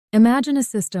Imagine a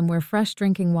system where fresh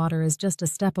drinking water is just a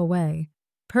step away,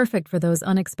 perfect for those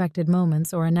unexpected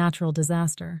moments or a natural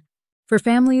disaster. For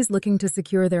families looking to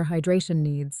secure their hydration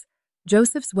needs,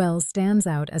 Joseph's Well stands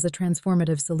out as a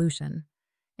transformative solution,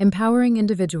 empowering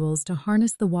individuals to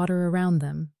harness the water around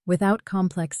them without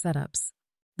complex setups.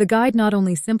 The guide not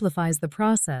only simplifies the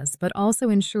process but also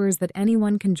ensures that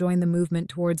anyone can join the movement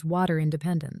towards water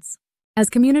independence. As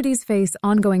communities face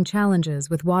ongoing challenges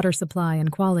with water supply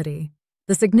and quality,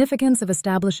 the significance of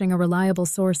establishing a reliable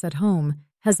source at home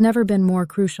has never been more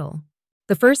crucial.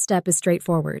 The first step is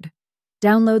straightforward.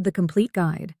 Download the complete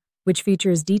guide, which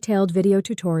features detailed video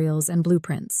tutorials and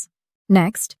blueprints.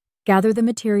 Next, gather the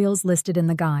materials listed in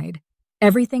the guide.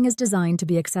 Everything is designed to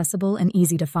be accessible and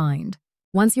easy to find.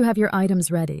 Once you have your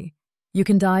items ready, you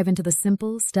can dive into the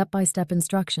simple, step-by-step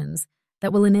instructions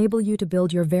that will enable you to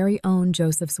build your very own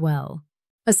Joseph's Well.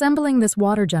 Assembling this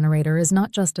water generator is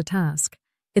not just a task.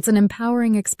 It's an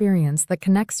empowering experience that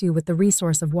connects you with the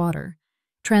resource of water,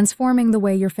 transforming the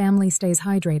way your family stays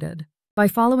hydrated. By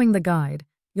following the guide,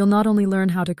 you'll not only learn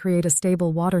how to create a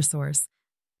stable water source,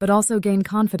 but also gain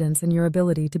confidence in your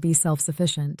ability to be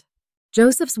self-sufficient.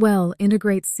 Joseph's Well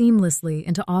integrates seamlessly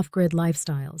into off-grid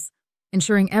lifestyles,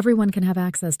 ensuring everyone can have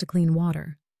access to clean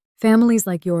water. Families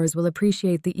like yours will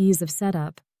appreciate the ease of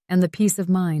setup and the peace of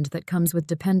mind that comes with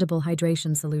dependable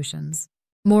hydration solutions.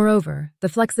 Moreover, the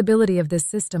flexibility of this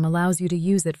system allows you to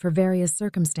use it for various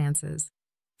circumstances,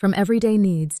 from everyday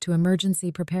needs to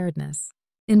emergency preparedness.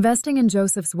 Investing in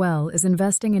Joseph's Well is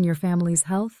investing in your family's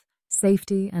health,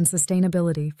 safety, and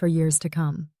sustainability for years to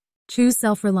come. Choose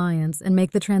self-reliance and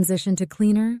make the transition to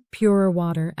cleaner, purer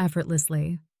water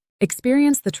effortlessly.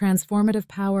 Experience the transformative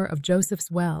power of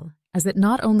Joseph's Well as it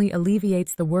not only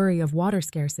alleviates the worry of water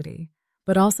scarcity,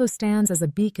 but also stands as a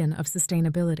beacon of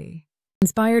sustainability.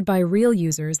 Inspired by real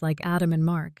users like Adam and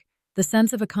Mark, the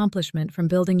sense of accomplishment from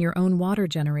building your own water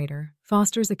generator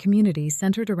fosters a community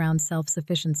centered around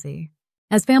self-sufficiency.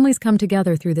 As families come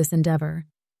together through this endeavor,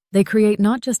 they create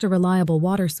not just a reliable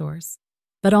water source,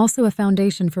 but also a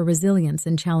foundation for resilience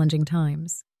in challenging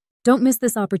times. Don't miss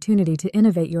this opportunity to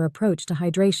innovate your approach to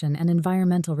hydration and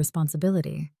environmental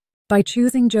responsibility. By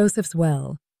choosing Joseph's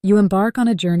Well, you embark on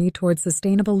a journey towards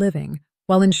sustainable living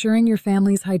while ensuring your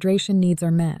family's hydration needs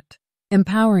are met,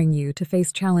 empowering you to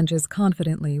face challenges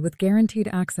confidently with guaranteed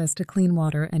access to clean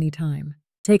water anytime.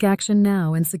 Take action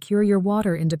now and secure your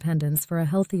water independence for a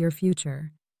healthier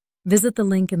future. Visit the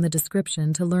link in the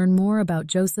description to learn more about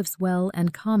Joseph's Well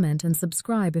and comment and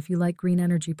subscribe if you like green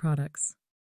energy products.